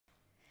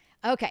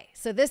Okay,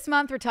 so this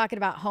month we're talking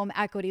about home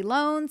equity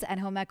loans and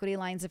home equity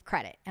lines of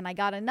credit. And I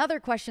got another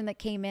question that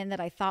came in that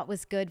I thought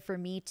was good for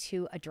me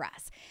to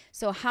address.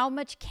 So, how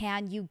much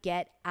can you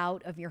get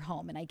out of your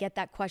home? And I get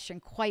that question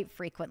quite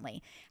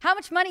frequently. How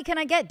much money can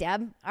I get,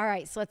 Deb? All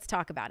right, so let's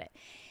talk about it.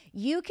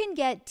 You can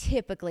get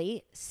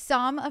typically,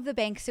 some of the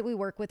banks that we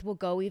work with will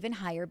go even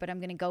higher, but I'm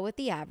going to go with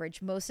the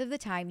average. Most of the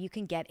time, you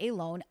can get a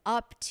loan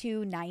up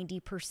to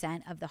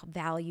 90% of the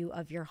value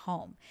of your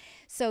home.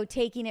 So,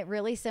 taking it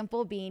really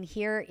simple, being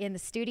here in the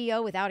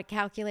studio without a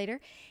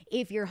calculator,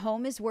 if your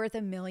home is worth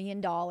 $1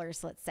 million,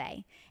 let's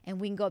say, and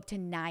we can go up to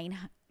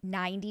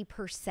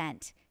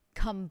 90%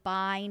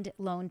 combined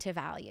loan to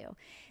value.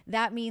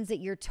 That means that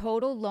your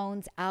total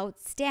loans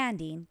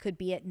outstanding could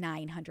be at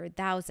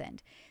 $900,000.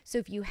 So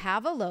if you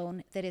have a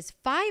loan that is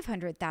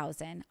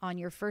 $500,000 on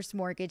your first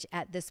mortgage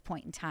at this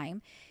point in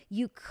time,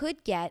 you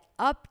could get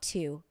up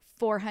to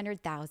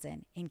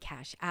 $400,000 in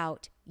cash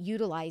out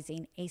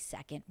utilizing a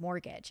second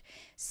mortgage.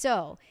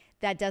 So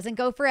that doesn't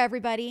go for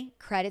everybody.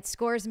 Credit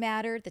scores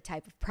matter. The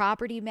type of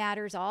property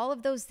matters. All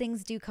of those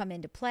things do come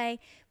into play.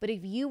 But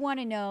if you want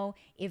to know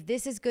if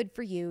this is good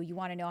for you, you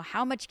want to know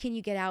how much can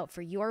you get out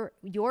for your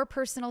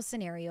personal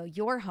scenario,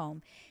 your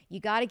home, you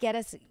got to get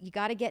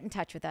in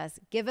touch with us.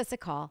 Give us a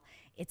call.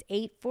 It's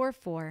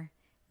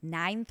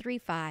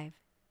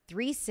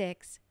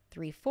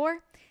 844-935-3634.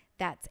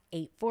 That's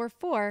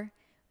 844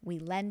 We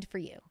Lend for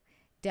You.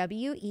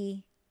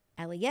 WELEND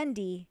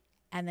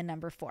and the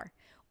number 4.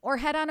 Or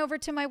head on over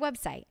to my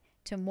website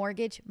to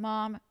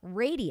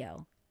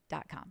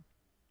mortgagemomradio.com.